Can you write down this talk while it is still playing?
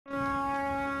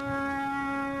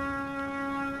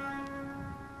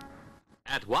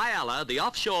At Whyalla, the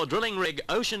offshore drilling rig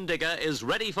Ocean Digger is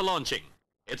ready for launching.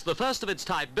 It's the first of its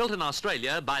type built in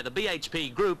Australia by the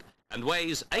BHP Group and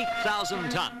weighs 8,000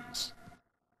 tons.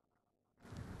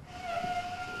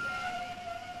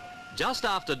 Just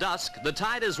after dusk, the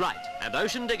tide is right and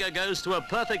Ocean Digger goes to a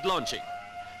perfect launching.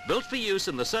 Built for use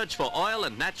in the search for oil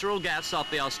and natural gas off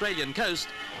the Australian coast,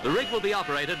 the rig will be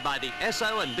operated by the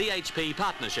Esso and BHP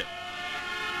partnership.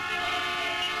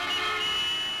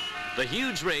 The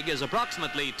huge rig is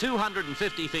approximately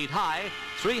 250 feet high,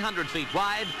 300 feet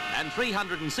wide and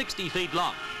 360 feet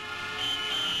long.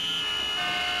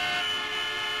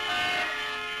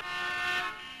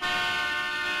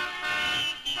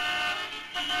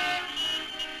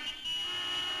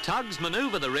 Tugs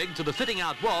maneuver the rig to the fitting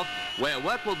out wharf, where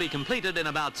work will be completed in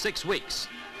about 6 weeks.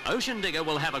 Ocean Digger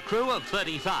will have a crew of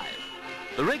 35.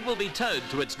 The rig will be towed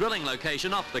to its drilling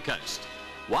location off the coast.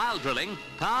 While drilling,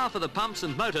 power for the pumps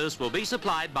and motors will be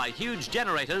supplied by huge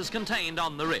generators contained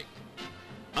on the rig.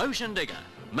 Ocean Digger,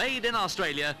 made in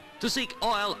Australia to seek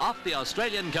oil off the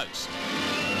Australian coast.